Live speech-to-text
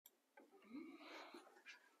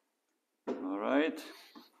All right.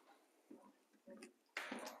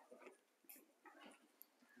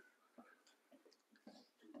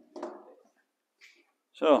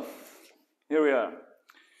 So here we are.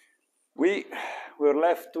 We were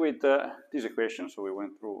left with this equation, so we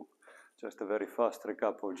went through just a very fast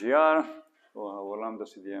recap of GR, or our lambda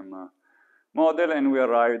CDM model, and we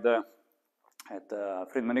arrived at the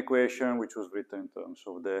Friedman equation, which was written in terms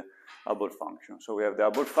of the Hubble function. So we have the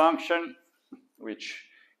Hubble function, which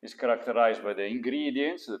is characterized by the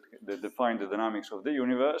ingredients that define the dynamics of the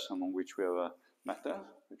universe, among which we have a matter,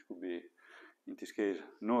 which could be, in this case,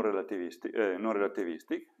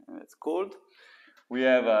 non-relativistic, it's called. We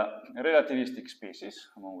have a relativistic species,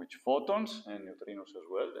 among which photons and neutrinos as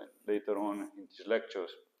well. And later on in these lectures,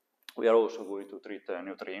 we are also going to treat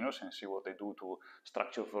neutrinos and see what they do to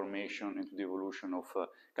structure formation and to the evolution of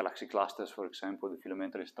galaxy clusters, for example, the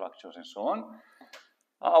filamentary structures and so on.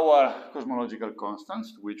 Our cosmological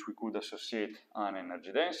constants, which we could associate an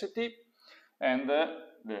energy density, and a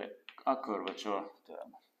curvature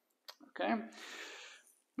term. Okay.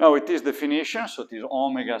 Now it is definitions, so these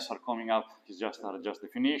omegas are coming up, are just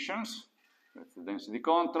definitions. That's the density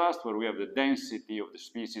contrast, where we have the density of the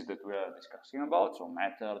species that we are discussing about, so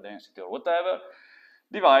matter, density, or whatever,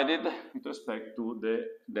 divided with respect to the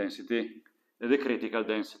density, the critical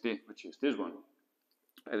density, which is this one.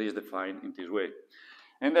 It is defined in this way.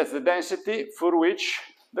 And that's the density for which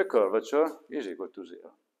the curvature is equal to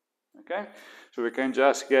 0. Okay? So we can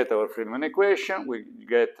just get our Friedman equation, we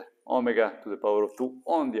get omega to the power of 2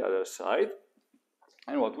 on the other side,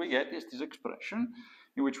 and what we get is this expression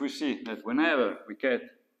in which we see that whenever we get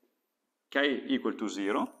k equal to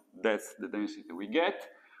 0, that's the density we get.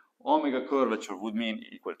 Omega curvature would mean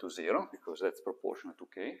equal to 0, because that's proportional to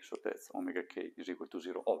k, so that's omega k is equal to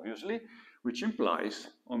 0, obviously, which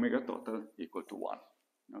implies omega total equal to 1.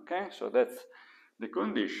 Okay, so that's the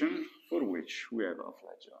condition for which we have a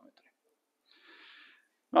flat geometry.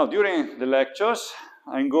 Now, during the lectures,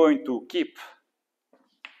 I'm going to keep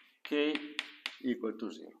k equal to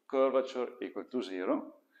 0, curvature equal to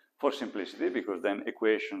 0, for simplicity, because then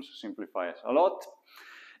equations simplify us a lot.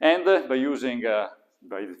 And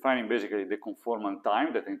by defining basically the conformal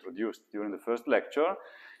time that I introduced during the first lecture,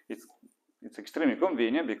 it's extremely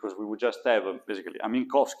convenient because we would just have basically a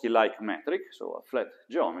Minkowski-like metric, so a flat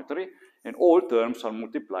geometry, and all terms are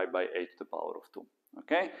multiplied by 8 to the power of 2.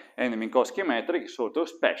 Okay? And the Minkowski metric is sort of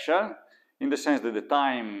special in the sense that the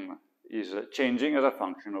time is changing as a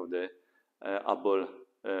function of the Hubble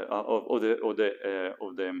of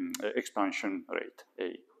the expansion rate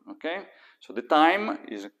A. Okay? So the time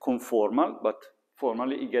is conformal, but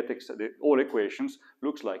formally it gets all equations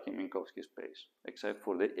looks like in Minkowski space, except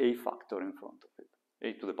for the A factor in front of it,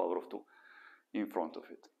 A to the power of 2 in front of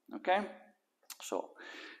it. Okay? So,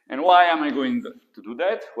 and why am I going to do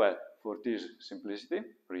that? Well, for this simplicity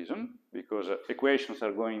reason, because equations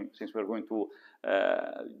are going, since we're going to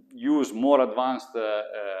use more advanced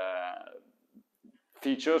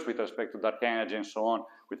features with respect to dark energy and so on,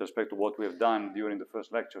 with respect to what we have done during the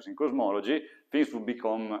first lectures in cosmology, things will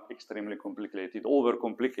become extremely complicated,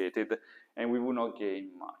 overcomplicated, and we will not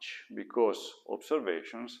gain much, because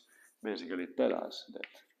observations basically tell us that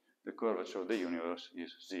the curvature of the universe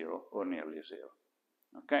is 0 or nearly 0.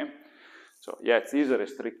 Okay? So, yes, it is a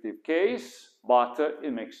restrictive case, but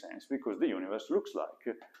it makes sense because the universe looks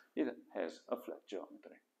like it has a flat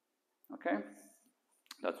geometry. Okay?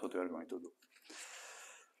 That's what we are going to do.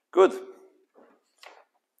 Good.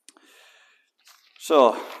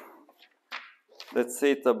 So, that's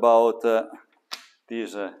it about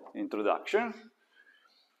this introduction.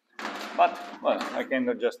 But, well, I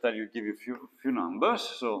can just give you a few numbers.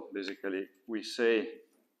 So, basically, we see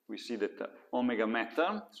that omega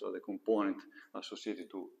matter, so the component associated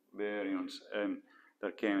to baryons and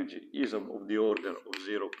dark energy, is of the order of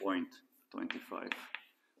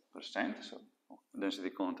 0.25%, so density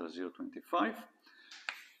contrast 0.25.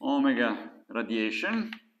 Omega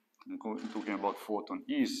radiation, I'm talking about photon,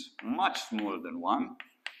 is much smaller than 1.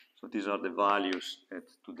 So these are the values at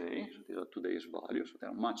today. So these are today's values. So they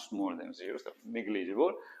are much smaller than 0. So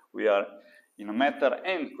negligible. We are in a matter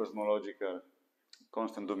and cosmological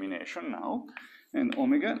constant domination now, and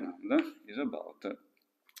omega lambda is about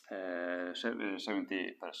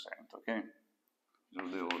 70%, okay? So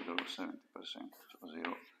the order of 70%, so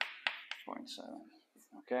 0.7,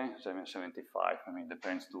 okay? 775, I mean,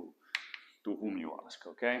 depends to whom you ask,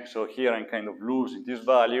 okay? So here I'm kind of losing these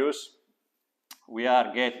values. We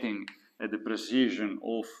are getting at the precision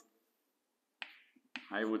of,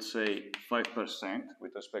 I would say, 5%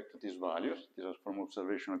 with respect to these values. These are from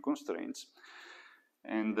observational constraints.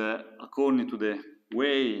 And according to the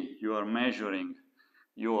way you are measuring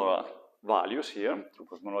your values here through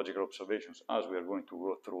cosmological observations, as we are going to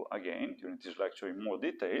go through again during this lecture in more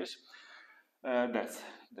details, that's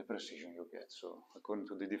the precision you get. So according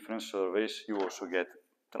to the different surveys, you also get,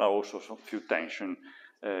 there are also some few tension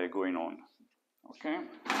going on. Okay?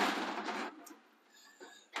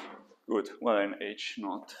 Good. Well, and H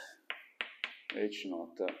naught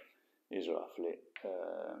is roughly,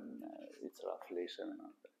 it's roughly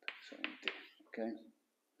 770, okay?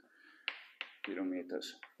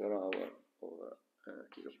 Kilometers per hour over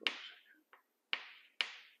kilos per second.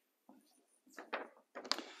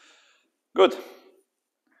 Good.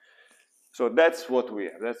 So that's what we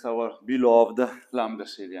have. That's our beloved lambda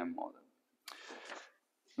CDM model.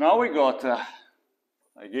 Now we got,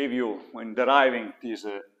 I gave you, when deriving these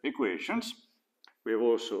equations, we have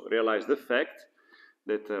also realized the fact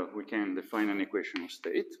that we can define an equation of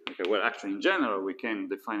state. Okay, well, actually, in general, we can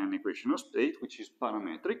define an equation of state, which is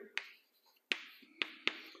parametric.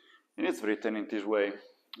 And it's written in this way,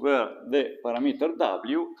 where the parameter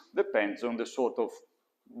W depends on the sort of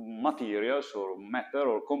materials or matter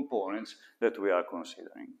or components that we are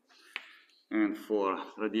considering. And for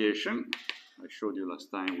radiation, I showed you last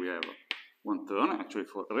time we have 1/3. Actually,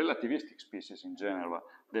 for relativistic species in general,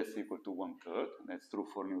 that's equal to 1/3. That's true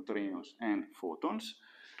for neutrinos and photons.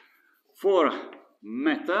 For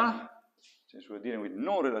matter, since we're dealing with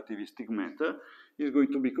non-relativistic matter, is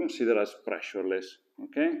going to be considered as pressureless.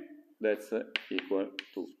 Okay, that's equal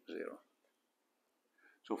to 0.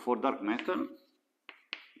 So for dark matter,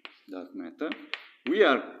 we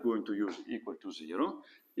are going to use equal to 0.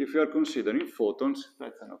 If you are considering photons,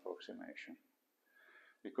 that's an approximation.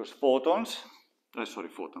 Because photons,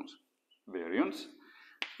 baryons,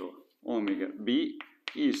 so omega B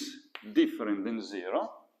is different than 0,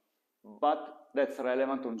 but that's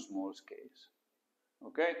relevant on small scales.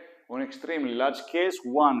 Okay? On extremely large scales,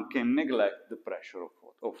 one can neglect the pressure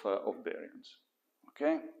of baryons.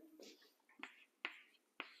 Okay?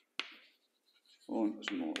 On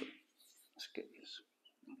small scales.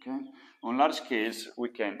 Okay? On large scales, we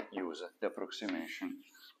can use the approximation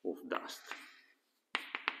of dust.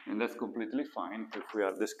 And that's completely fine if we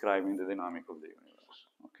are describing the dynamic of the universe.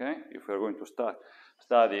 Okay? If we are going to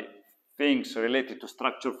study things related to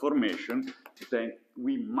structure formation, then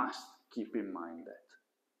we must keep in mind that.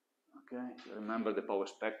 Okay? You remember the power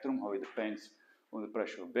spectrum, how it depends on the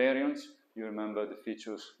pressure of baryons. You remember the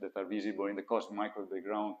features that are visible in the cosmic microwave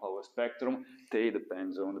background power spectrum. They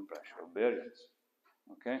depend on the pressure of baryons.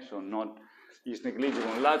 Okay? So not is negligible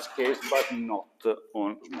on large scales, but not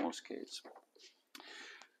on small scales.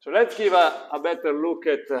 So let's give a better look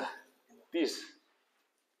at these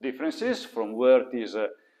differences from where it is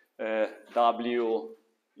W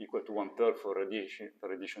equal to 1/3 for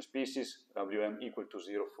radiation species, Wm equal to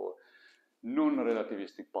 0 for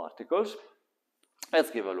non-relativistic particles. Let's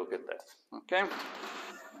give a look at that, okay?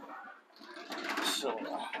 So,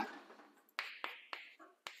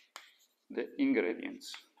 the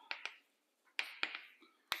ingredients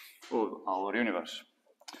of our universe.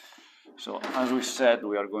 So, as we said,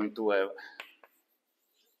 we are going to have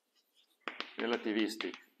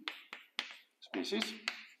relativistic species.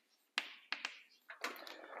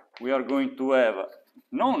 We are going to have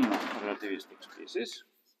non-relativistic species.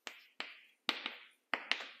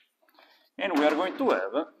 And we are going to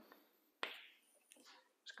have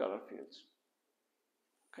scalar fields.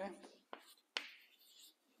 Okay?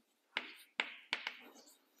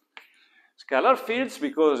 Scalar fields,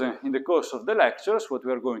 because in the course of the lectures, what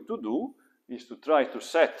we are going to do is to try to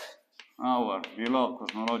set our beloved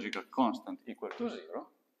cosmological constant equal to 0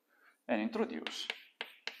 and introduce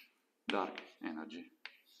dark energy.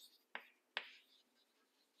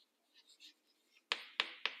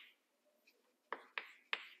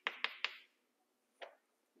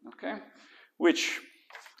 Okay? Which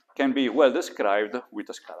can be well described with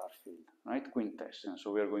a scalar field, right? Quintessence.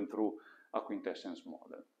 So we are going through a quintessence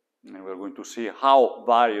model. And we're going to see how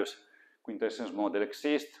various quintessence models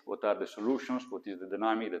exist, what are the solutions, what is the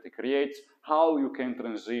dynamic that it creates, how you can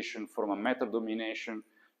transition from a matter domination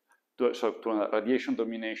to a radiation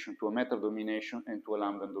domination, to a matter domination, and to a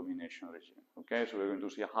lambda domination regime. Okay, so we're going to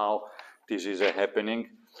see how this is happening.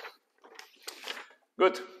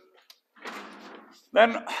 Good.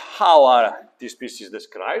 Then, how are these species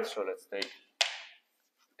described? So let's take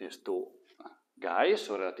these two guys,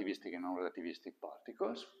 so relativistic and non-relativistic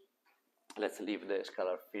particles. Let's leave the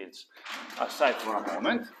scalar fields aside for a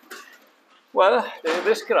moment. Well, they're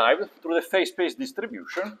described through the phase space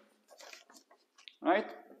distribution, right?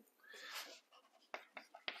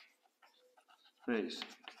 Phase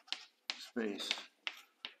space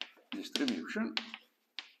distribution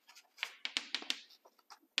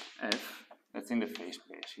F, that's that's in the phase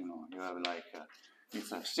space. You know, you have like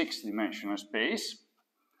it's a 6-dimensional space,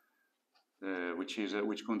 which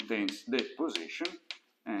contains the position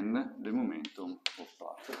and the momentum of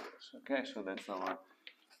particles. Okay, so that's our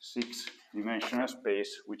 6-dimensional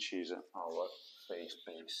space, which is our phase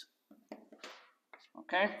space.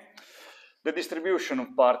 Okay, the distribution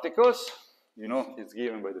of particles, you know, it's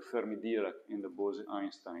given by the Fermi-Dirac and the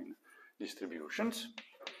Bose-Einstein distributions.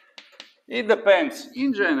 It depends,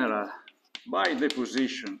 in general, by the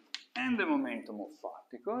position and the momentum of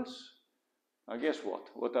particles. Guess what?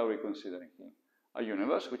 What are we considering here? A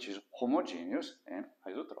universe which is homogeneous and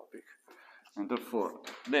isotropic. And therefore,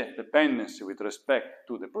 the dependency with respect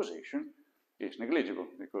to the position is negligible,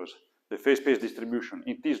 because the phase space distribution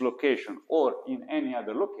in this location or in any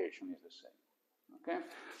other location is the same. Okay?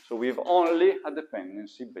 So we have only a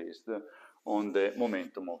dependency based on the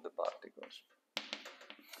momentum of the particles.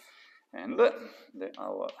 And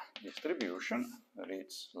our distribution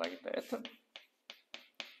reads like that,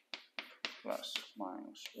 plus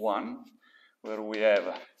minus 1, where we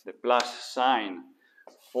have the plus sign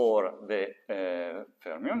for the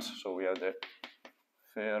fermions. So we have the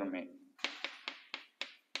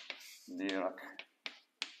Fermi-Dirac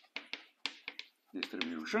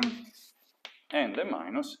distribution, and the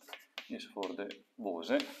minus is for the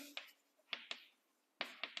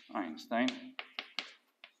Bose-Einstein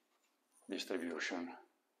distribution.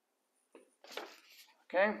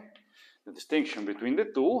 Okay? The distinction between the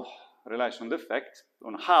two relies on the fact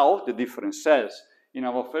on how the different cells in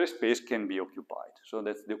our phase space can be occupied. So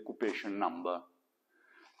that's the occupation number,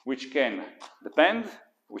 which can depend,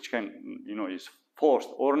 which can, you know, is forced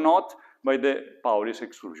or not by the Pauli's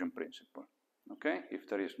exclusion principle. Okay? If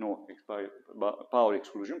there is no Pauli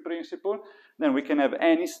exclusion principle, then we can have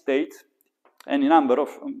any state, any number of,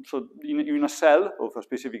 so in a cell, of a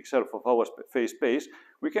specific cell of our phase space,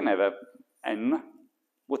 we can have a n,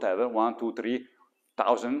 whatever, 1, 2, 3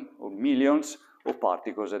 thousand or millions of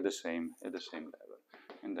particles at the same level.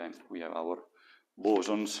 And then we have our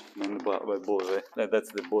bosons, and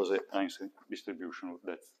that's the Bose-Einstein distribution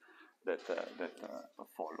that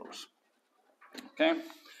follows. Okay?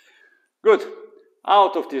 Good.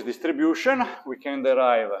 Out of this distribution, we can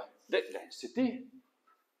derive the density.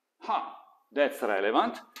 That's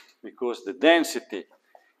relevant, because the density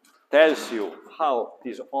tells you how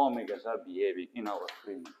these omegas are behaving in our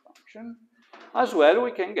Friedmann function. As well,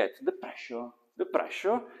 we can get the pressure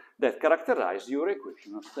that characterizes your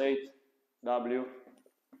equation of state, W,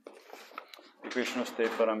 equation of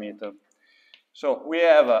state parameter. So we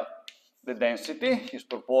have the density is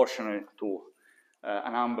proportional to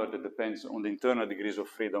a number that depends on the internal degrees of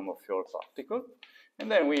freedom of your particle.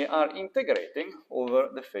 And then we are integrating over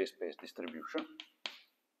the phase space distribution.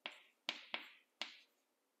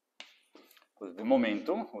 With the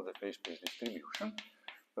momentum of the phase space distribution,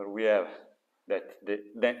 where we have that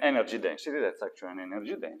the energy density, that's actually an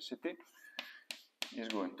energy density, is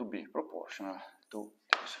going to be proportional to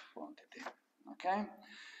this quantity. Okay?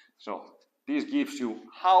 So this gives you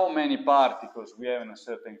how many particles we have in a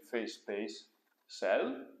certain phase space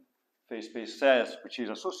cell, phase space cells which is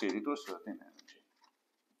associated to a certain energy.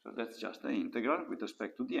 So that's just the integral with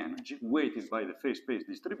respect to the energy weighted by the phase space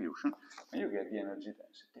distribution, and you get the energy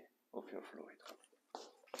density of your fluid.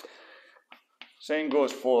 Same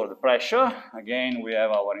goes for the pressure. Again, we have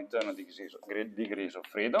our internal degrees of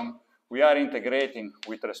freedom. We are integrating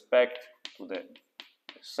with respect to the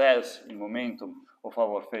cells in momentum of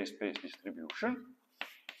our phase space distribution.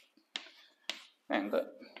 And in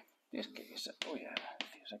this case, we have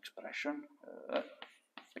this expression.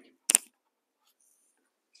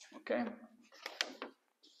 Okay?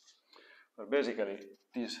 So basically,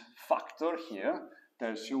 this factor here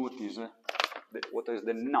tells you what is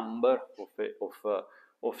the number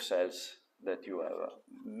of cells that you have,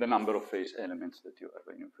 the number of phase elements that you have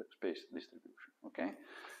in your space distribution. Okay?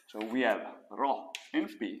 So we have rho and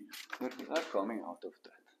p that are coming out of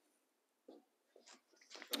that.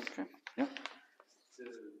 Okay? Yeah? The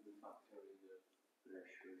factor in the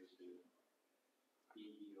pressure is the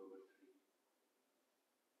PE over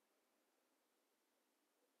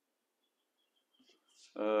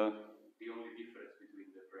 3. The only difference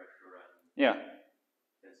between the pressure and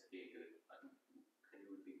density, can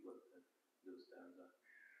you repeat what those terms are?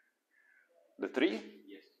 The 3?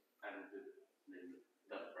 Yes, and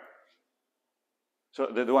that pressure. So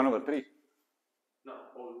the 1 over 3? No,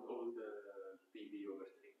 all the PV over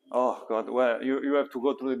 3. Oh God, well, you have to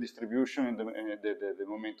go through the distribution and the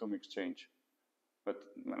momentum exchange. But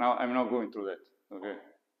now I'm not going through that, okay?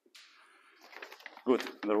 Good,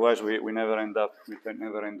 otherwise we never end the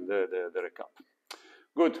recap.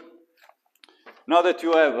 Good. Now that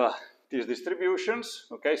you have these distributions.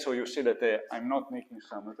 Okay, so you see that I'm not making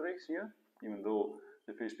symmetries here, even though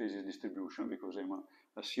the phase space is distribution, because I'm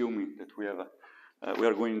assuming that we have we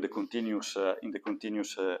are going in the continuous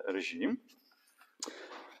regime.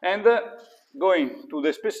 And going to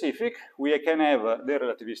the specific, we can have the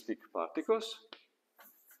relativistic particles.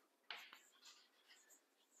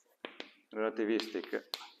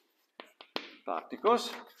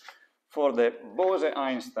 For the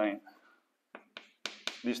Bose-Einstein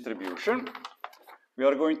distribution. We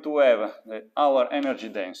are going to have our energy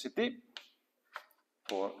density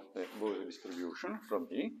for the Bose distribution from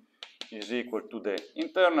B is equal to the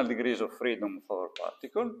internal degrees of freedom of our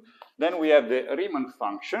particle. Then we have the Riemann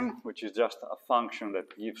function, which is just a function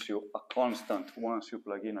that gives you a constant once you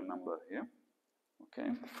plug in a number here.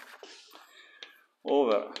 Okay,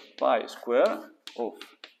 over pi square of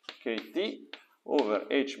kt over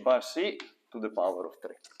h bar c to the power of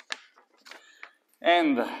 3.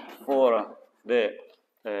 And for the,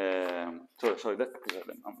 sorry, these are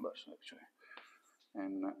the numbers actually,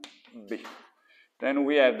 and B. Then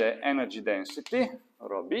we have the energy density,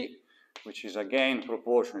 rho B, which is again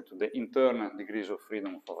proportional to the internal degrees of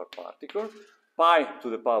freedom of our particle, pi to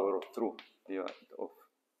the power of 2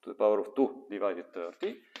 divided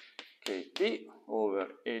 30, kt over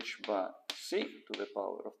h bar c to the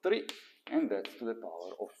power of 3, and that's to the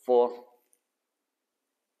power of 4.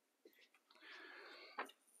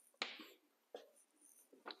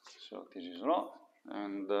 So this is rho,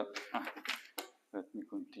 and let me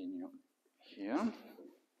continue here.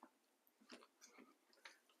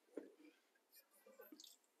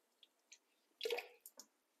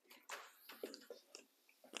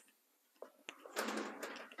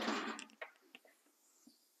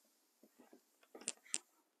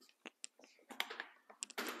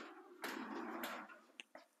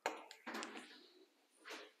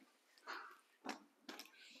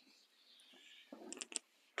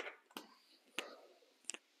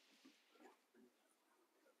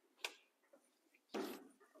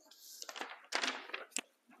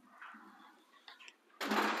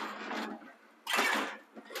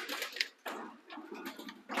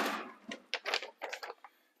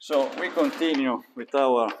 So we continue with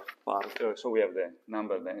our part. So we have the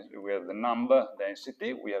number density, we have the number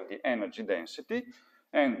density, we have the energy density,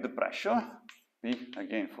 and the pressure, V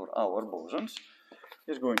again for our bosons,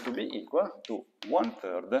 is going to be equal to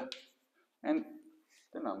 1/3 and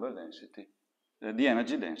the number density, the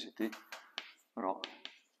energy density rho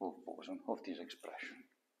of boson of this expression.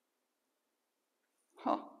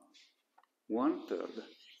 1/3.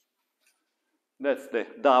 That's the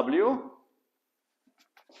W.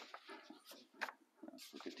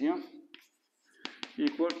 Put it here,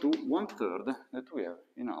 equal to 1/3 that we have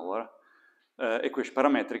in our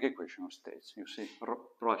parametric equation of states. You see,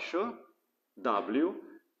 pressure, W,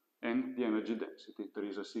 and the energy density. There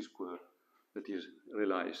is a C square that is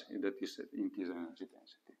realized, that is in this energy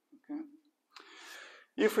density. Okay.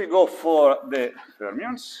 If we go for the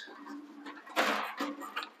fermions,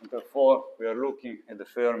 therefore we are looking at the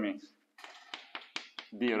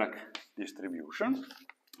Fermi-Dirac distribution.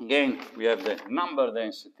 Again, we have the number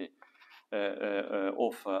density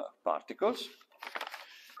of particles,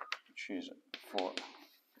 which is for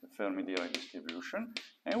the Fermi-Dirac distribution,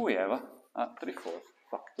 and we have a 3/4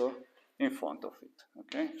 factor in front of it.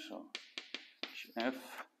 Okay, so F,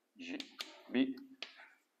 G, B,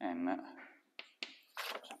 N.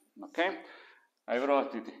 Okay, I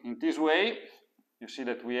wrote it in this way. You see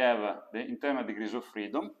that we have the internal degrees of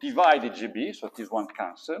freedom divided GB, so this one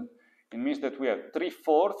cancel. It means that we have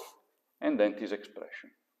 3/4 and then this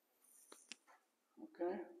expression.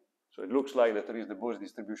 Okay, so it looks like that there is the Bose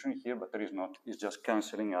distribution here, but there is not. It's just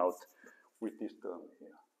canceling out with this term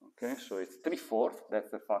here. Okay, so it's 3/4, that's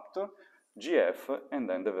the factor, GF, and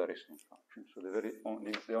then the very same function. So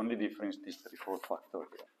the only difference is 3/4 factor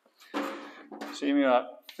here.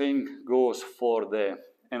 Similar thing goes for the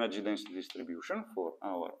energy density distribution for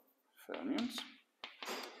our fermions,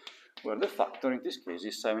 where the factor in this case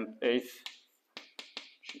is 7/8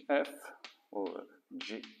 GF over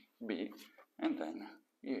GB, and then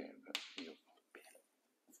you have UB.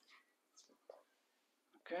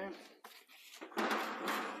 Okay.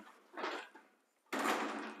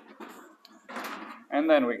 And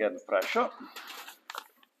then we get the pressure,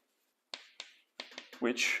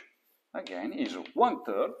 which again is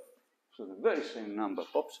 1/3, so the very same number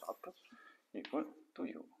pops up, equal to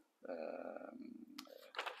U.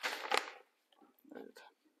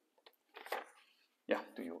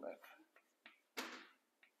 To UF.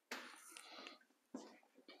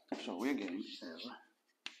 So we again have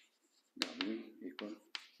W equal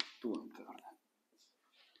to 1/3.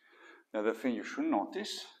 The other thing you should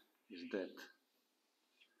notice is that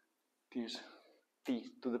this t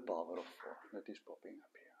to the power of 4 that is popping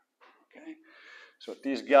up here. Okay? So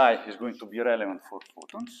this guy is going to be relevant for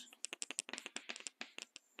photons.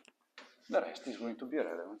 The rest is going to be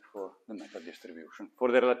relevant for the meta distribution,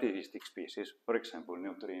 for the relativistic species, for example,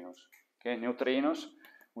 neutrinos. Okay, neutrinos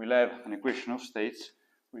will have an equation of states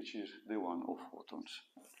which is the one of photons.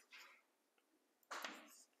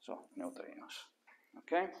 So, neutrinos.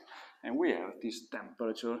 Okay? And we have this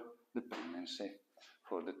temperature dependency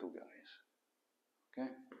for the two guys. Okay?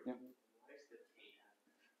 Yeah.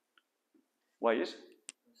 Why is?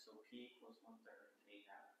 So P equals 1/3 A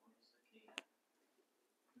half. What is the K half?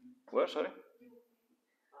 Where, sorry?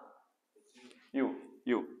 U.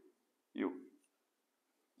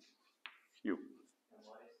 And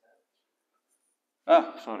what is that?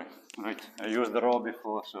 Ah, sorry. Right. I used the rho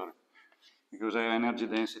before, sorry. Because I have energy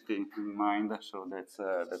density in mind, so that's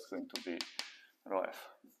going to be rho F.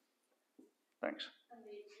 Thanks. And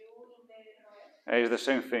the U in the rho F? It's the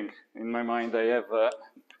same thing. In my mind, I have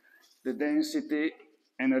the density,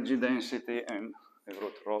 energy density, and I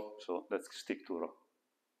wrote rho, so let's stick to rho.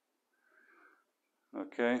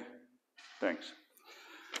 Okay, thanks.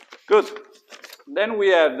 Good. Then we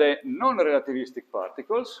have the non-relativistic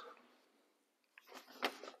particles.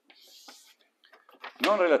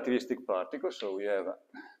 Non-relativistic particles, so we have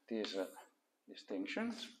these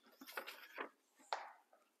distinctions.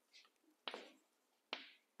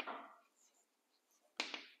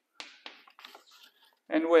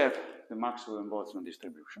 And we have the Maxwell and Boltzmann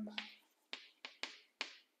distribution.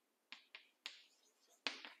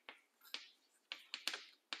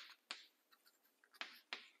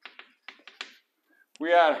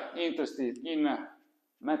 We are interested in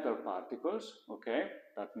metal particles, okay,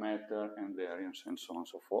 dark matter and baryons and so on and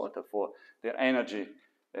so forth. For their energy,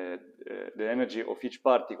 the energy of each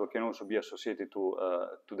particle can also be associated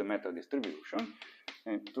to the metal distribution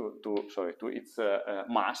and to its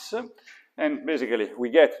mass. And basically, we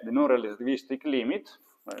get the non-relativistic limit.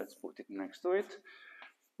 Let's put it next to it,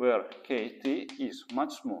 where kT is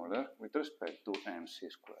much smaller with respect to mc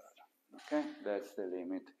squared. Okay, that's the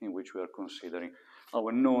limit in which we are considering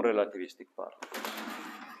our non-relativistic particles.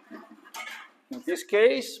 In this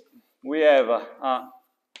case, we have,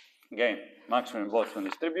 again, Maxwell and Boltzmann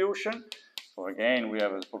distribution. So again, we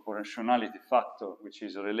have a proportionality factor which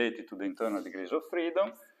is related to the internal degrees of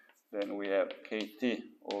freedom. Then we have kT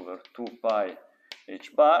over 2 pi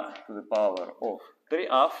h bar to the power of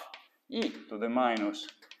 3/2 e to the minus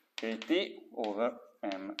kT over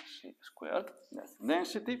mc squared. That's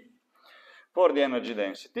density. For the energy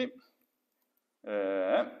density,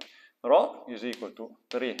 rho is equal to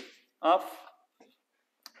 3/2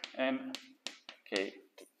 n kT.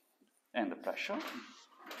 And the pressure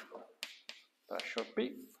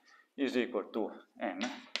P is equal to n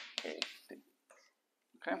kT.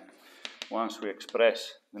 Okay? Once we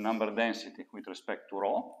express the number density with respect to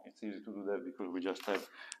rho, it's easy to do that because we just have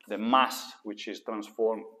the mass which is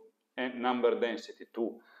transformed and number density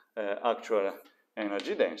to actual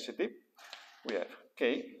energy density. We have K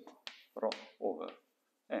rho over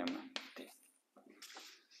mt.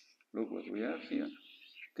 Look what we have here,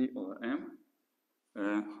 T over m.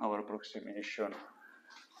 Our approximation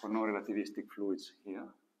for non-relativistic fluids here.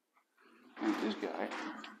 And this guy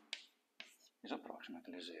is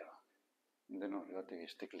approximately 0 in the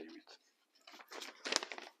non-relativistic limit.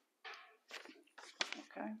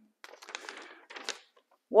 Okay.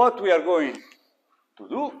 What we are going to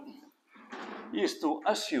do is to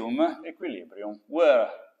assume equilibrium, where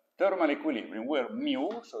thermal equilibrium, where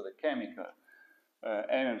mu, so the chemical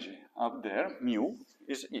energy up there, mu,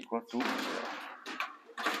 is equal to 0.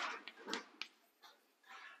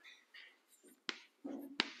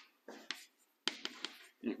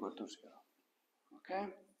 Equal to 0.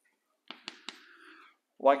 Okay?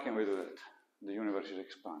 Why can we do that? The universe is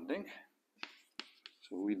expanding.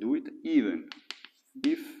 So we do it even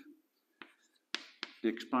if the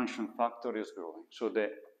expansion factor is growing. So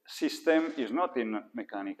the system is not in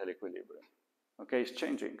mechanical equilibrium. Okay, it's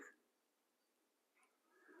changing.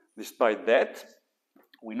 Despite that,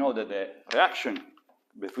 we know that the reaction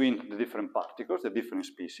between the different particles, the different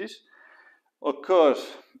species,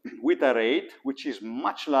 occurs with a rate which is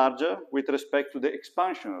much larger with respect to the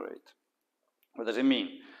expansion rate. What does it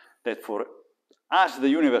mean? That for as the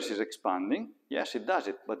universe is expanding, yes, it does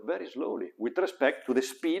it, but very slowly, with respect to the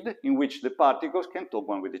speed in which the particles can talk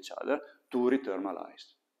one with each other to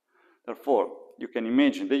rethermalize. Therefore, you can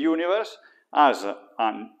imagine the universe as a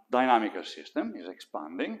dynamical system, is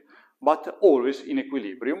expanding, but always in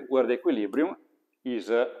equilibrium, where the equilibrium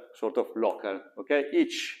is sort of local, okay?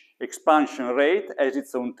 Each expansion rate has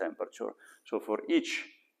its own temperature. So for each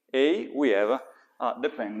A, we have a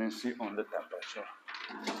dependency on the temperature.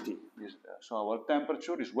 T. So our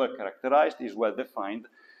temperature is well characterized, is well defined,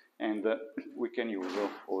 and we can use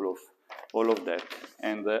all of that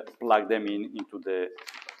and plug them in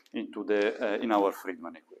our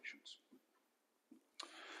Friedman equations.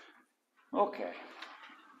 Okay,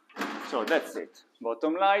 so that's it.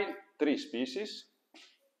 Bottom line, 3 species.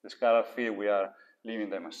 The scalar field, we are leaving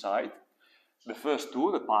them aside. The first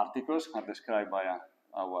 2, the particles, are described by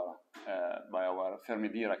our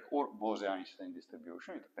Fermi-Dirac or Bose-Einstein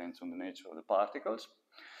distribution. It depends on the nature of the particles.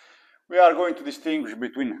 We are going to distinguish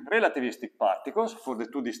between relativistic particles for the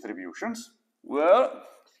 2 distributions. Well,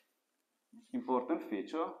 important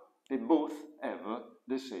feature, they both have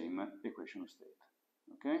the same equation of state.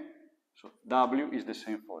 Okay? So W is the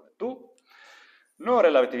same for the 2.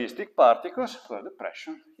 Non-relativistic particles, where the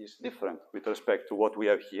pressure is different with respect to what we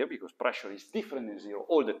have here, because pressure is different than 0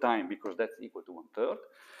 all the time, because that's equal to 1/3.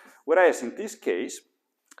 Whereas in this case,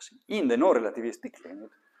 in the non-relativistic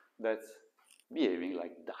limit, that's behaving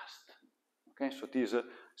like dust. Okay, so this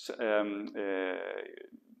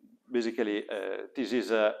basically this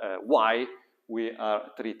is why we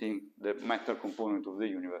are treating the matter component of the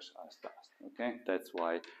universe as dust. Okay, that's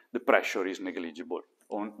why the pressure is negligible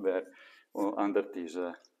under these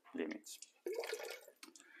limits.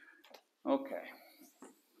 Okay.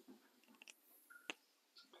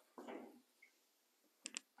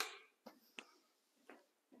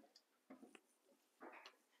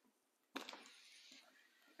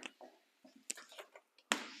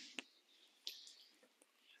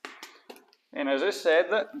 And as I said,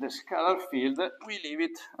 the scalar field, we leave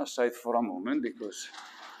it aside for a moment because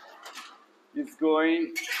it's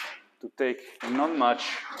going to take not much,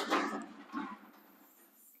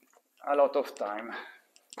 a lot of time.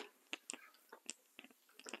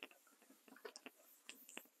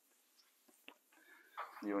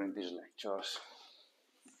 During these lectures.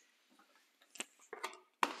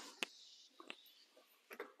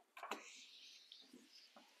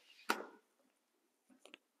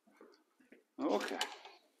 Okay.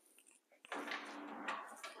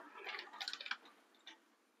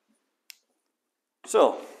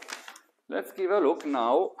 So, let's give a look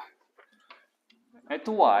now at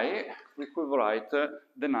why we could write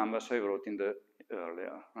the numbers I wrote in the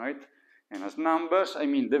earlier, right? And as numbers, I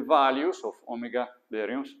mean the values of omega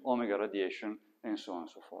baryons, omega radiation, and so on and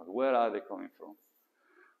so forth. Where are they coming from?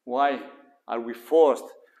 Why are we forced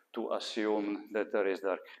to assume that there is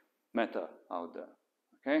dark matter out there?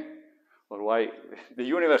 Okay? Or why the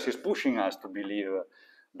universe is pushing us to believe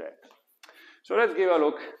that. So let's give a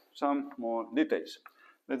look at some more details.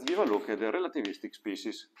 Let's give a look at the relativistic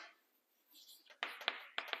species.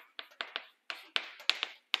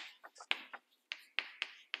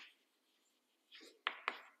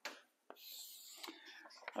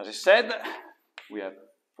 As I said, we have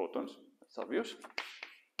photons, that's obvious.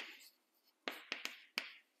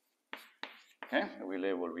 Okay, we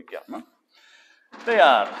label with gamma. They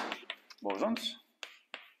are bosons.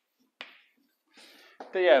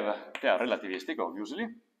 They are relativistic, obviously.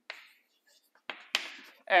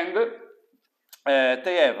 And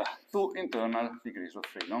they have 2 internal degrees of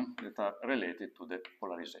freedom that are related to the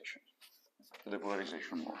polarization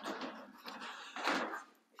mode.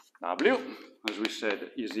 W, as we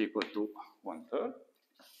said, is equal to 1/3.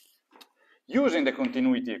 Using the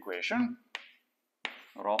continuity equation,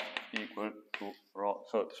 rho equal to rho,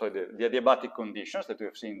 so the adiabatic conditions that we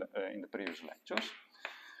have seen in the previous lectures,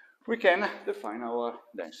 we can define our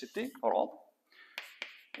density, rho,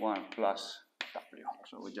 1 plus W.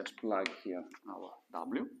 So we just plug here our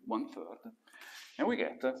W, 1/3, and we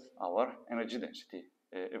get our energy density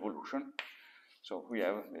evolution. So we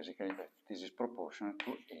have basically that this is proportional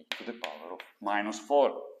to a to the power of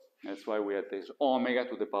 -4. That's why we have this omega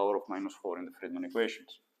to the power of -4 in the Friedman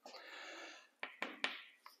equations.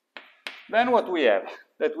 Then what we have?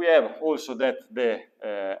 That we have also that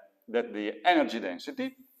the energy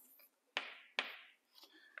density,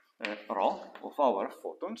 rho, of our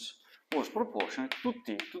photons was proportional to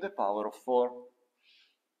T to the power of 4.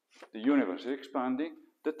 The universe is expanding,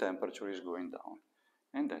 the temperature is going down.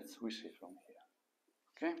 And that's we see from here.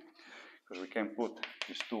 Okay? Because we can put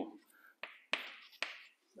these two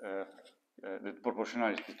the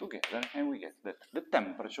proportionality together, and we get that the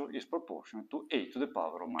temperature is proportional to a to the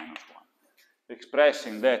power of -1.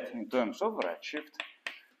 Expressing that in terms of redshift,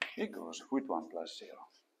 it goes with 1 plus 0.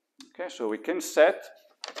 Okay, so we can set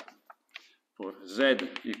for z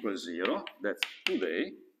equals 0, that's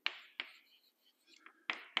today,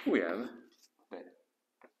 we have the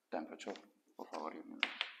temperature of our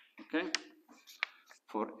universe. Okay,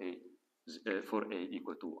 for a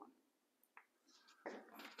equal to 1.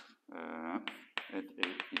 at A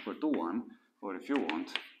equal to 1, or if you want,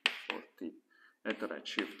 for T at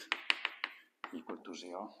redshift equal to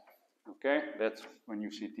 0. Okay, that's when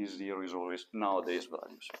you see T0 is always nowadays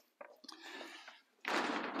values.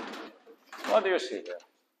 What do you see there?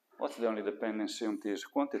 What's the only dependency on T's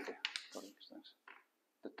quantity, for instance?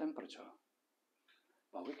 The temperature.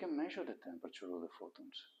 But we can measure the temperature of the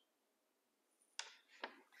photons.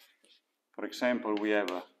 For example, we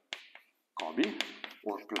have a Kobe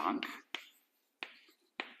or Planck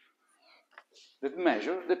that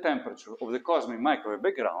measure the temperature of the cosmic microwave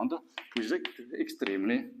background with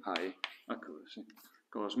extremely high accuracy.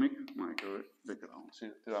 Cosmic microwave background. See,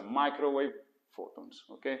 there are microwave photons,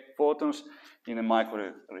 okay? Photons in a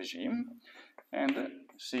microwave regime, and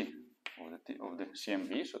C of the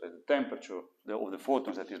CMB, so that the temperature of the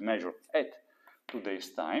photons that is measured at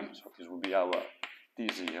today's time, so this will be our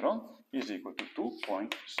T0, is equal to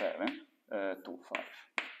 2.725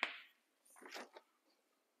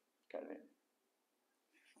 Kelvin.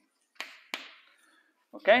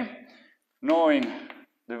 Okay, knowing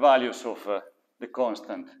the values of the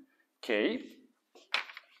constant K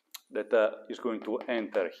that is going to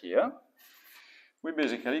enter here, we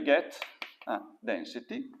basically get a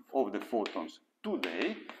density of the photons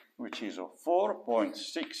today, which is of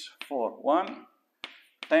 4.641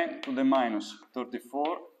 10 to the minus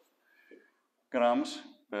 34 grams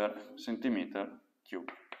per centimeter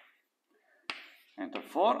cube. And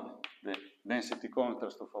therefore, the density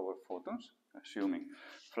contrast of our photons, assuming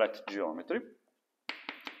flat geometry,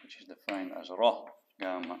 which is defined as rho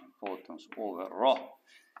gamma photons over rho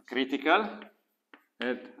critical,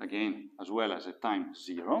 and again, as well as a time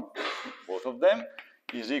 0, both of them,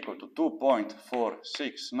 is equal to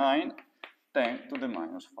 2.469 10 to the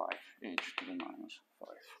minus 5, h to the minus 5.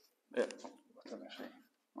 What can I say?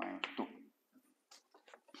 Minus 2.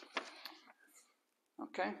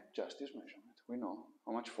 Okay, just this measurement. We know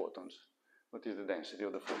how much photons, what is the density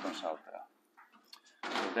of the photons out there.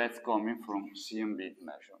 So that's coming from CMB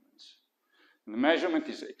measurements. And the measurement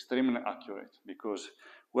is extremely accurate because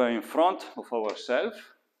we're in front of ourselves,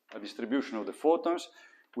 a distribution of the photons,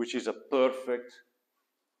 which is a perfect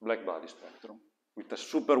black body spectrum with a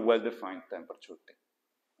super well-defined temperature T.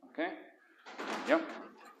 Okay? Yeah?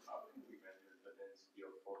 How can we measure the density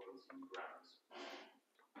of photons in grams?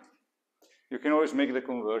 You can always make the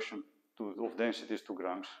conversion of densities to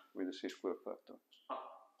grams with the C-square factor.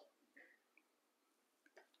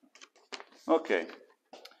 Okay.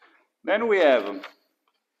 Then we have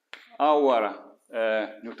our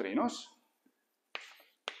neutrinos.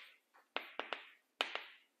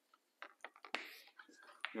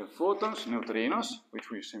 We have photons, neutrinos, which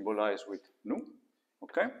we symbolize with nu.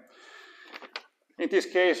 Okay. In this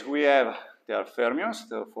case, they are fermions.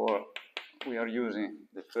 Therefore, we are using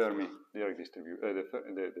the Fermi direct distribution,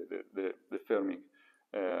 the Fermi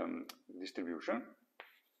distribution.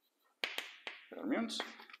 Fermions.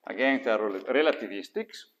 Again, they are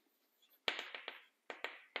relativistics.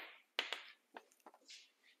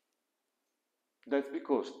 That's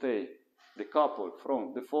because they decouple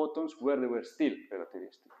from the photons where they were still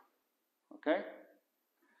relativistic. Okay?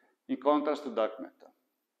 In contrast to dark matter.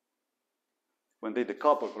 When they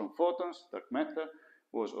decouple from photons, dark matter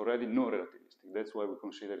was already non-relativistic. That's why we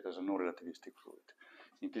consider it as a non-relativistic fluid.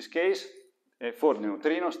 In this case, for the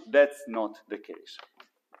neutrinos, that's not the case.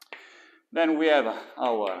 Then we have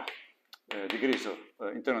our degrees of,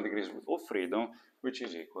 internal degrees of freedom, which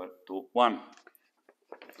is equal to 1.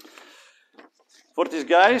 For these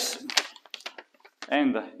guys,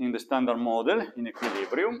 and in the standard model, in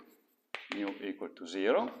equilibrium, mu equal to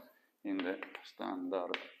 0, in the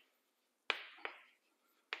standard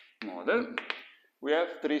model, we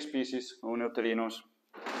have 3 species of neutrinos.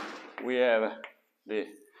 We have the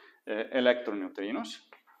electron neutrinos.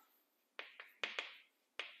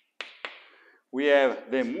 We have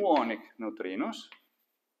the muonic neutrinos.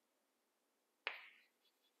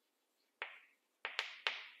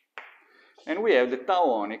 And we have the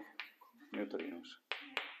tauonic neutrinos,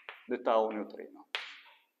 the tau neutrino.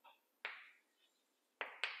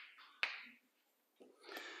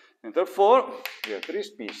 And therefore, we have 3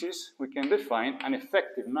 species. We can define an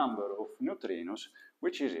effective number of neutrinos,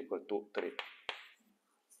 which is equal to 3.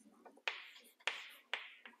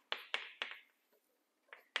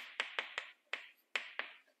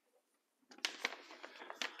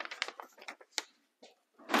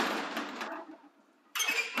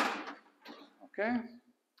 Okay.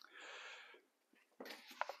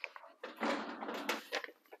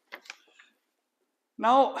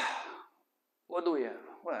 Now, what do we have?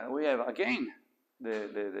 Well, we have again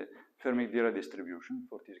the Fermi Dirac distribution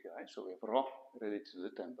for this guy. So we have rho related to the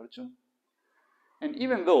temperature. And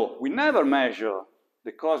even though we never measure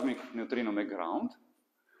the cosmic neutrino background,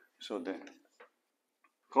 so the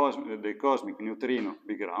cosmic neutrino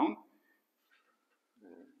background,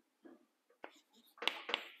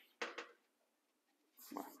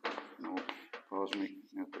 no cosmic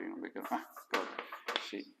neutrino background,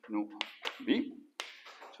 C, no, B.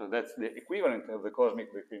 So that's the equivalent of the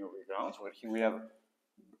cosmic neutrino backgrounds, where here we have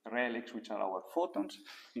relics, which are our photons.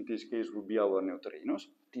 In this case, would be our neutrinos.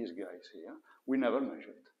 These guys here, we never measure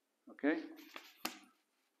it. Okay?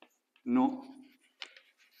 No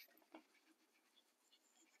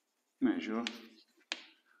measure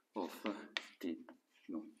of T,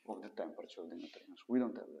 no, of the temperature of the neutrinos. We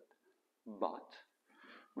don't have that. But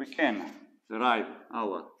we can derive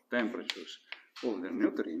our temperatures of the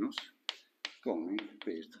neutrinos coming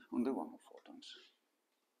based on the one of photons.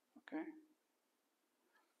 Okay?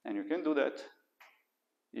 And you can do that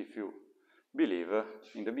if you believe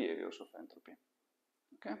in the behaviors of entropy.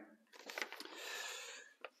 Okay?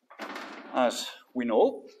 As we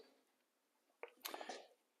know,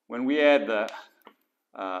 when we had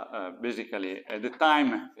basically at the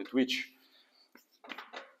time at which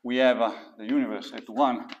we have the universe at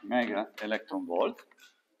 1 mega electron volt,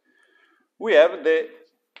 we have the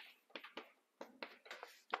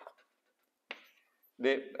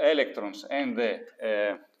electrons and the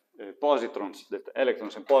positrons,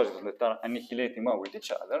 electrons and positrons that are annihilating one with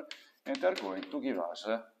each other, and they're going to give us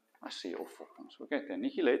a sea of photons. Okay, it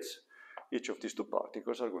annihilates each of these two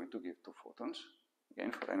particles are going to give 2 photons.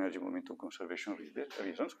 Again, for energy momentum conservation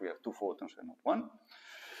reasons, we have 2 photons and not 1.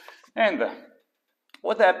 And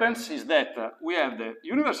what happens is that we have the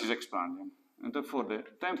universe is expanding, and therefore the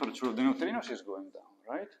temperature of the neutrinos is going down,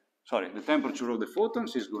 right? Sorry, the temperature of the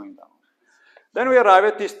photons is going down. Then we arrive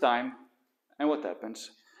at this time, and what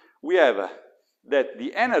happens? We have that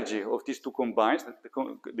the energy of these two combines,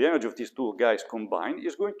 the energy of these two guys combined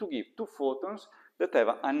is going to give 2 photons that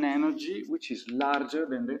have an energy which is larger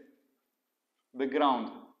than the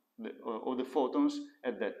background of the photons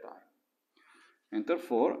at that time. And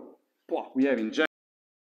therefore, we have in general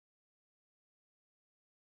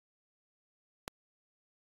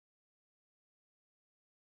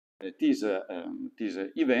this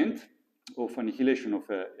event of annihilation of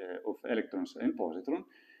electrons and positrons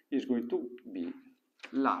is going to be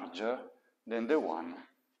larger than the one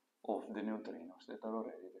of the neutrinos that are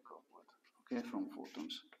already decoupled, okay, from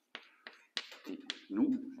photons. T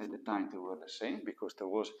nu, at the time they were the same because there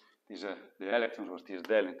was this, the electrons were still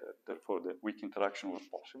there, and therefore the weak interaction was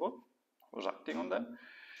possible, was acting on them.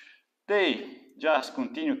 They just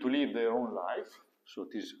continue to live their own life, so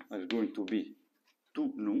this is going to be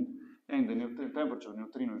 2 nu, and the temperature of the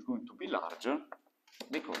neutrino is going to be larger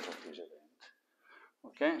because of this event.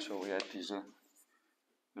 Okay, so we had this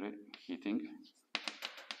reheating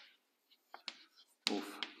of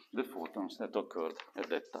the photons that occurred at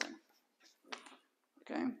that time.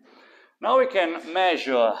 Okay, now we can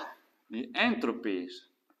measure the entropies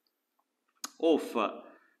of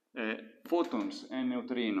photons and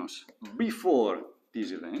neutrinos before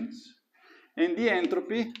these events, and the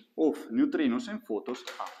entropy of neutrinos and photons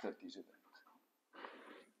after this event.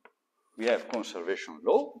 We have conservation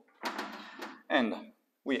law, and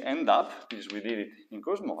we end up, as we did it in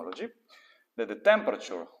cosmology, that the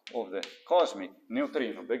temperature of the cosmic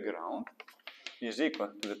neutrino background is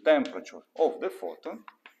equal to the temperature of the photon,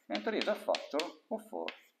 and there is a factor of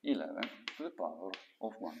 411 to the power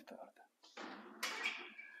of 1/3.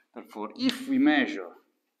 Therefore, if we measure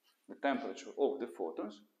the temperature of the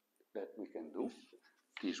photons, that we can do,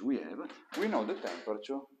 this we have, we know the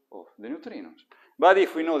temperature of the neutrinos. But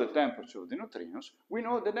if we know the temperature of the neutrinos, we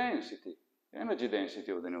know the density, energy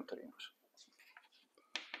density of the neutrinos.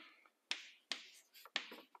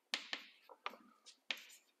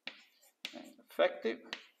 And effective,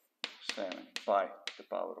 7 pi to the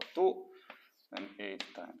power of 2, and 8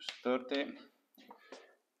 times 30,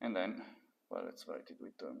 and then, well, let's write it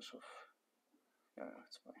with terms of, yeah,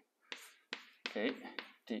 that's fine. Okay,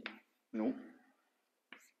 T nu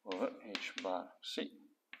over h bar c,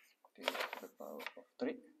 t to the power of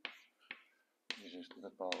 3, this is to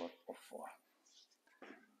the power of 4.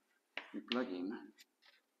 We plug in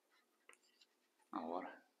our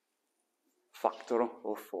factor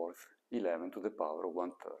of 4th, 11 to the power of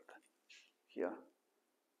 1/3, here,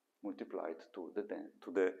 multiplied to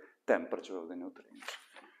the temperature of the neutrinos.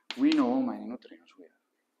 We know how many neutrinos we have.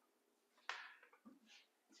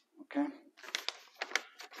 Okay?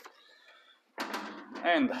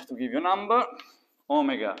 And to give you a number,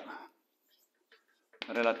 omega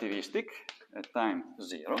relativistic at time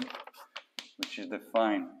 0, which is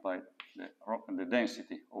defined by the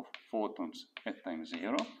density of photons at time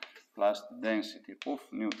 0, plus the density of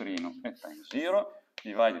neutrino at time 0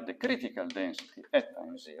 divided the critical density at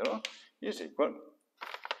time 0 is equal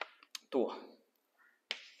to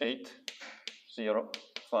 8, 0,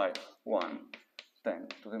 5, 1, 10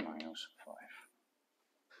 to the minus 5.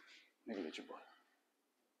 Negligible.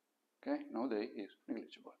 Okay, nowadays is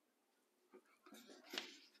negligible.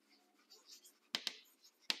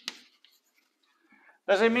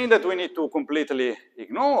 Does it mean that we need to completely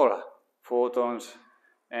ignore photons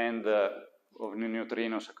and of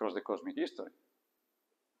neutrinos across the cosmic history?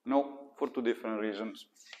 No, for two different reasons.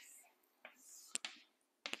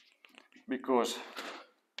 Because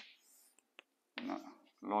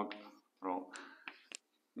log rho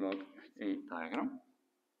log A diagram,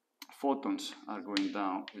 photons are going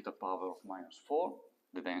down with a power of -4,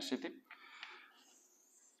 the density.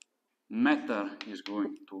 Matter is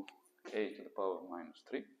going to A to the power of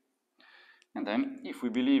 -3. And then, if we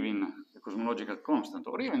believe in the cosmological constant,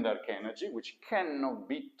 or even dark energy, which cannot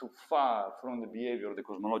be too far from the behavior of the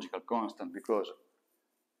cosmological constant, because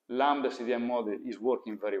lambda CDM model is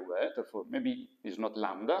working very well, therefore maybe it's not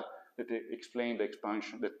lambda that explain the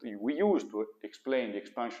expansion, that we use to explain the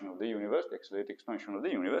expansion of the universe, the accelerated expansion of the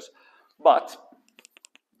universe, but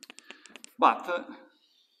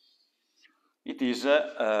it is,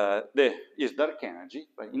 is dark energy,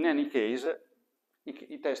 but in any case,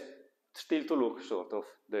 it has still to look sort of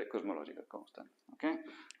the cosmological constant, okay?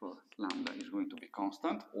 So lambda is going to be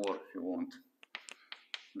constant, or if you want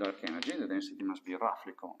dark energy, the density must be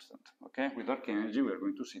roughly constant, okay? With dark energy, we are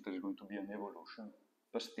going to see there is going to be an evolution,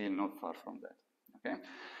 but still not far from that, okay?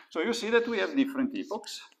 So you see that we have different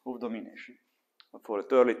epochs of domination. For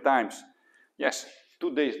at early times, yes,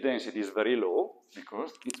 today's density is very low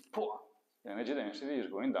because it's poor. The energy density is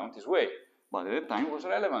going down this way, but at the time it was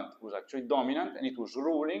relevant, it was actually dominant, and it was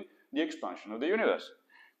ruling the expansion of the universe.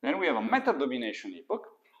 Then we have a matter domination epoch,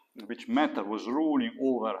 in which matter was ruling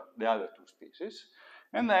over the other two species,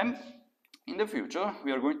 and then in the future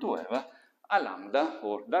we are going to have a lambda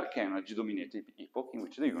or dark energy dominated epoch in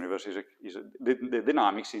which the universe the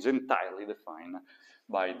dynamics is entirely defined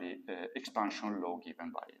by the expansion law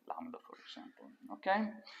given by lambda, for example.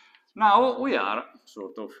 Okay? Now we are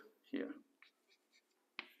sort of here.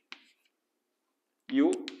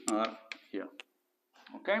 You are here.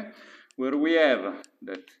 Okay? Where we have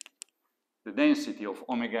that the density of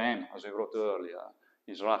omega m, as I wrote earlier,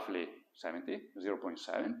 is roughly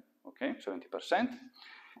 0.7, okay, 70%,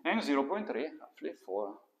 and 0.3 roughly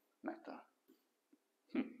for matter.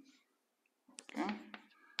 Okay.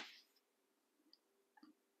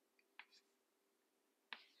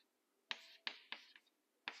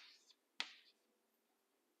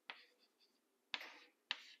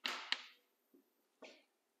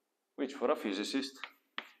 Which for a physicist,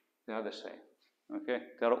 they are the same, okay?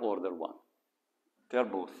 They are order 1. They are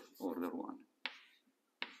both order 1.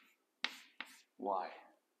 Why?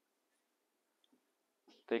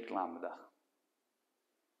 Take lambda,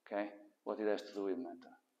 okay? What it has to do with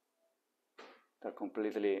matter. They're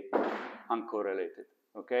completely uncorrelated,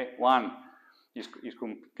 okay? One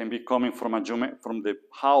can be coming from the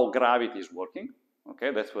how gravity is working,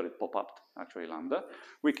 okay? That's where it popped up, actually, lambda.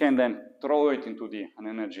 We can then throw it into an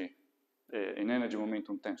energy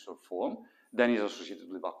momentum tensor form, then is associated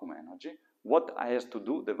with vacuum energy. What has to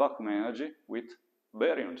do the vacuum energy with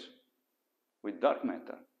baryons, with dark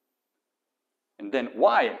matter? And then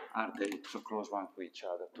why are they so close one to each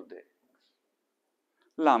other today?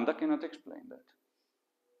 Lambda cannot explain that.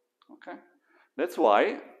 Okay? That's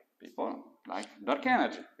why people like dark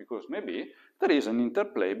energy, because maybe there is an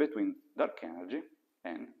interplay between dark energy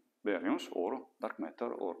and baryons or dark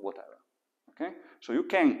matter or whatever. Okay? So you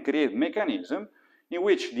can create mechanism in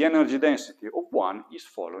which the energy density of one is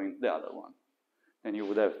following the other one. And you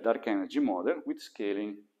would have dark energy model with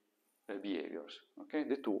scaling behaviors. Okay?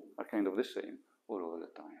 The two are kind of the same all over the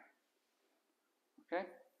time. Okay?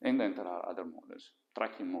 And then there are other models,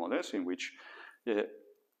 tracking models, in which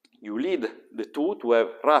you lead the two to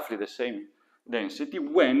have roughly the same density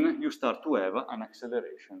when you start to have an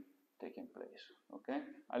acceleration taking place. Okay?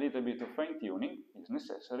 A little bit of fine-tuning is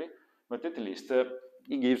necessary, but at least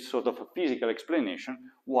it gives sort of a physical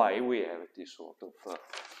explanation why we have this sort of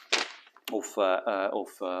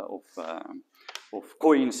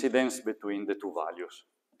coincidence between the two values.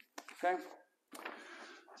 Okay?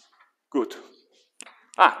 Good.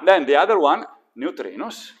 Then the other one,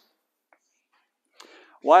 neutrinos.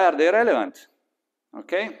 Why are they relevant?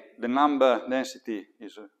 Okay, the number density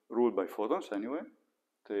is ruled by photons anyway.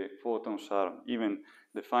 The photons are even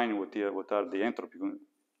defining what are the entropy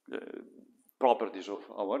properties of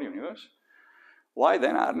our universe. Why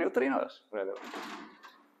then are neutrinos relevant?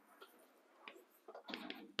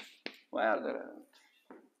 Well,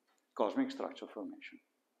 cosmic structure formation.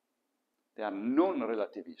 They are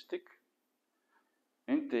non-relativistic,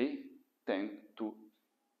 and they tend to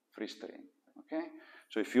free stream, okay?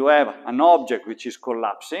 So if you have an object which is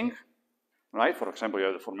collapsing, right? For example, you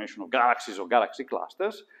have the formation of galaxies or galaxy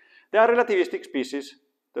clusters, they are relativistic species.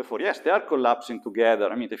 Therefore, yes, they are collapsing together.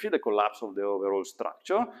 I mean, they feel the collapse of the overall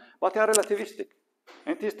structure, but they are relativistic.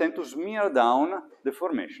 And these tend to smear down the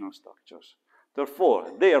formation of structures.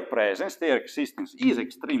 Therefore, their presence, their existence is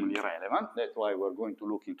extremely relevant. That's why we're going to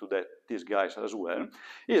look into these guys as well.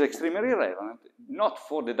 Is extremely relevant, not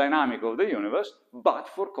for the dynamic of the universe, but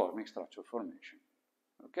for cosmic structure formation.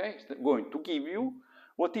 Okay, it's going to give you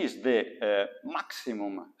what is the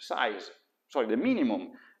maximum size, sorry, the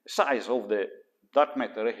minimum size of the dark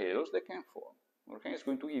matter halos they can form. Okay, it's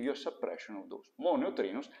going to give you a suppression of those. More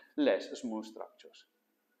neutrinos, less small structures.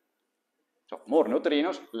 So more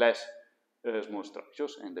neutrinos, less small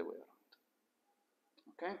structures, and the way around.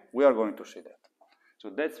 Okay, we are going to see that. So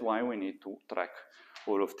that's why we need to track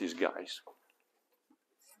all of these guys.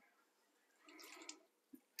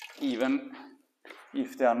 Even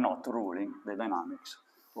if they are not ruling the dynamics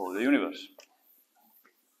of the universe.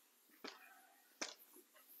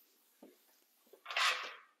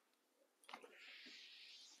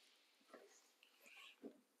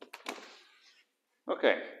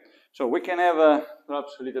 Okay, so we can have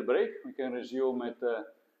perhaps a little break. We can resume at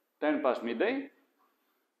 10 past midday.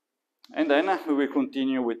 And then we will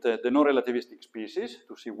continue with the non-relativistic species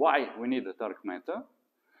to see why we need the dark matter.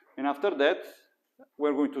 And after that,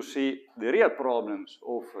 we're going to see the real problems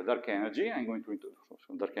of dark energy. I'm going to introduce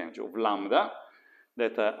dark energy of lambda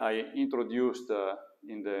that I introduced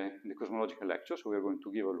in the cosmological lecture. So we're going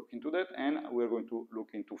to give a look into that, and we're going to look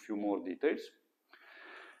into a few more details.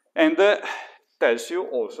 And tells you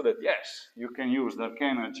also that, yes, you can use dark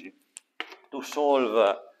energy to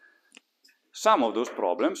solve some of those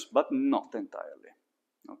problems, but not entirely.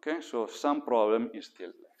 Okay, so some problem is still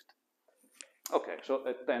left. Okay, so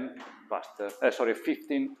at 10 past,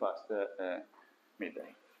 15 past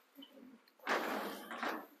midday.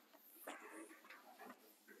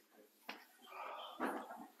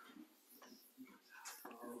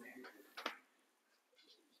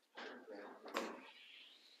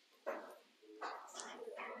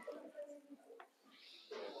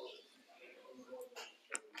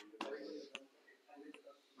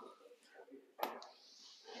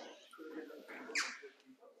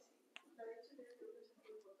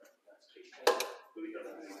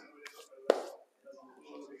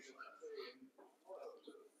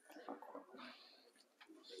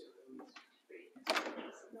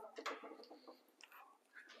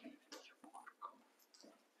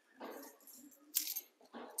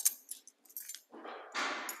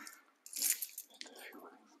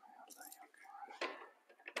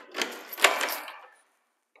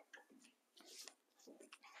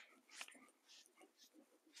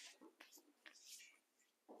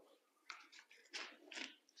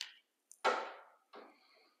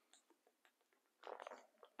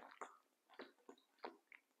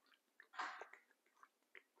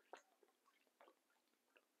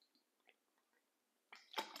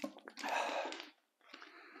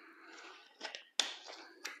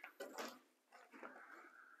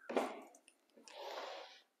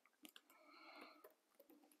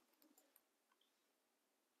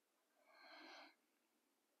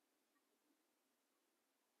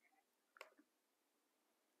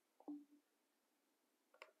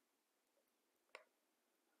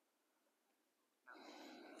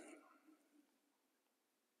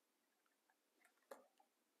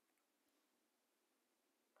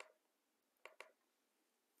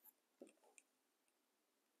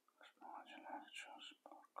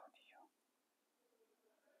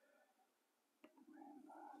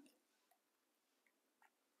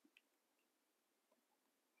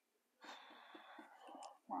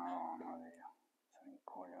 Madonna mia, sono i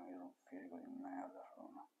coglioni, sono fisico di merda,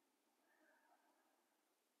 sono.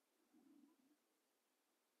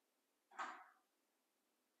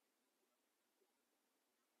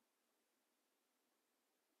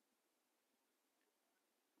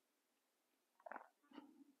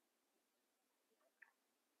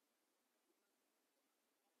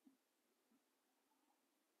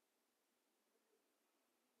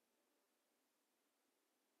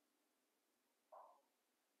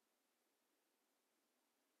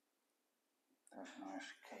 There's no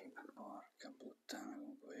escape, porca puttana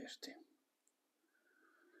con questi.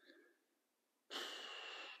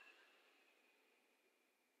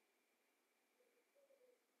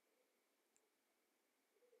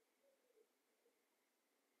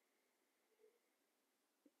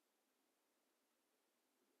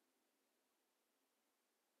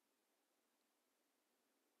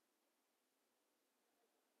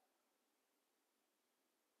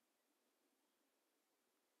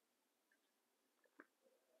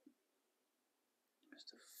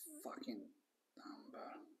 Where's the fucking number?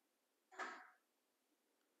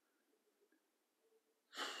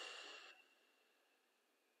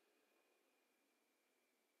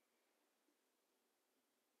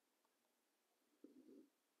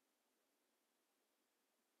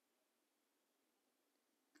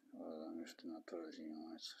 Allora, questo è un attorino,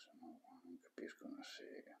 adesso non capisco una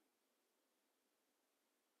sega.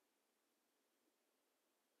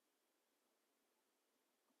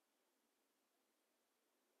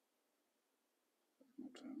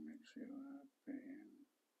 What makes you happy?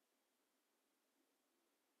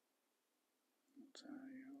 What you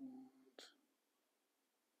want?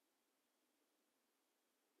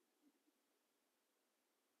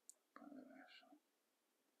 Adesso.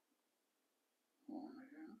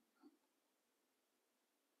 Omega.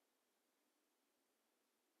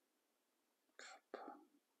 K.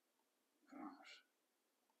 Grams.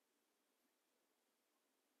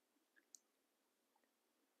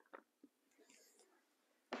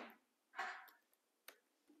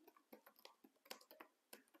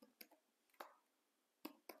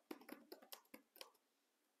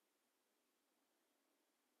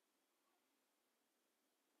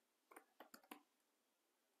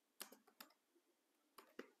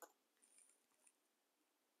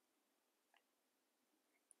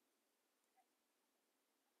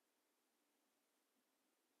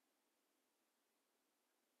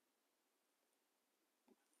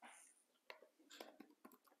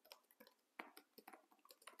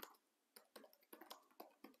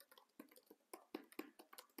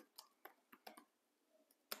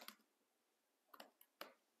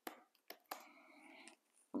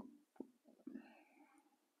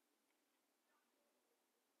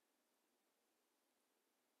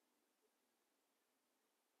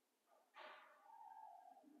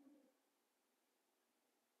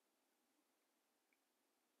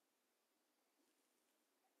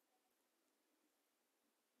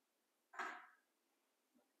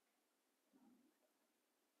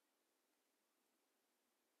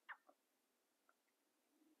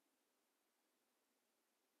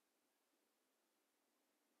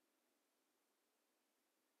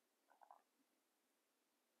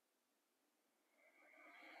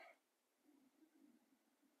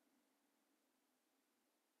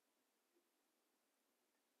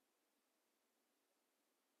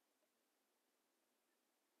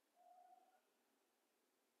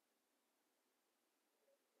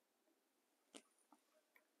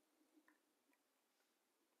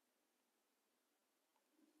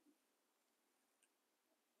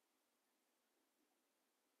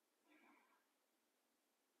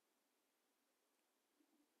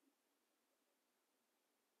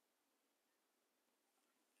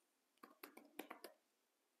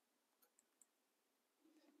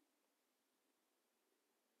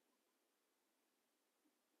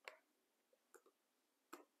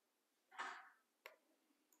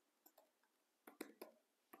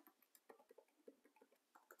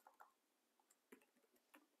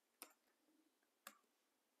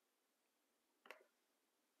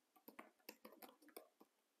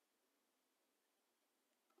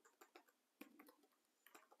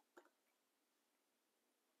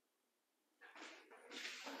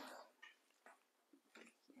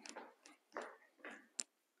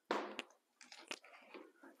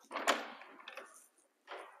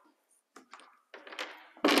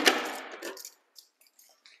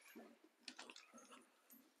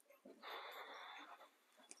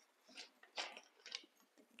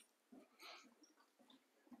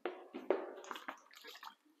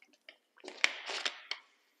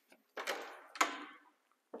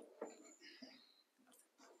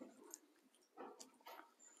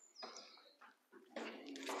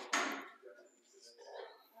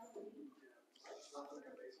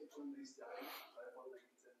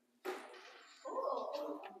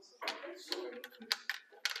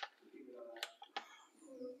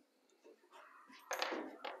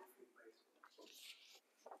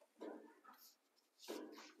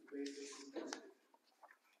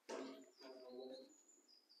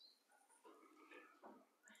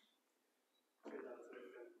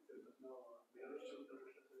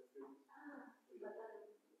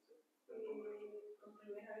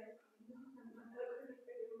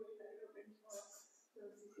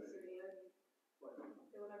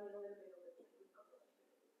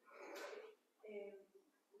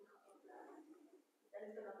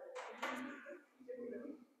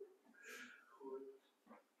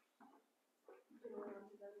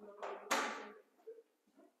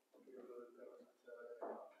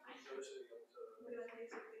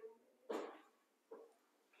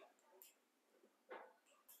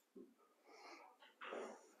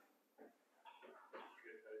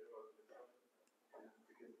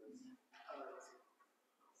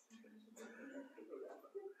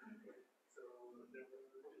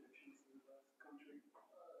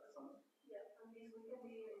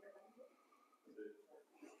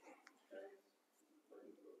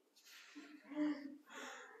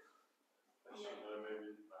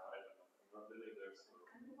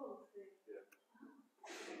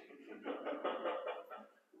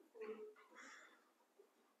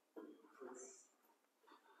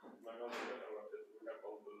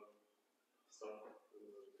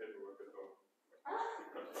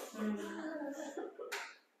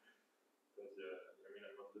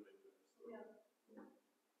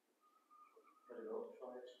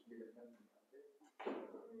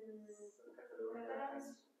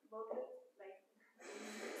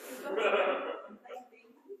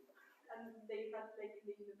 And they had like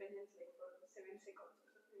the independence like for 7 seconds or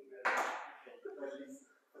something. At least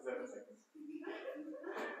 7 seconds.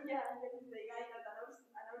 Yeah, and then the guy that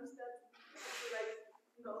announced that to like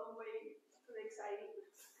go away to the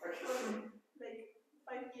exciting.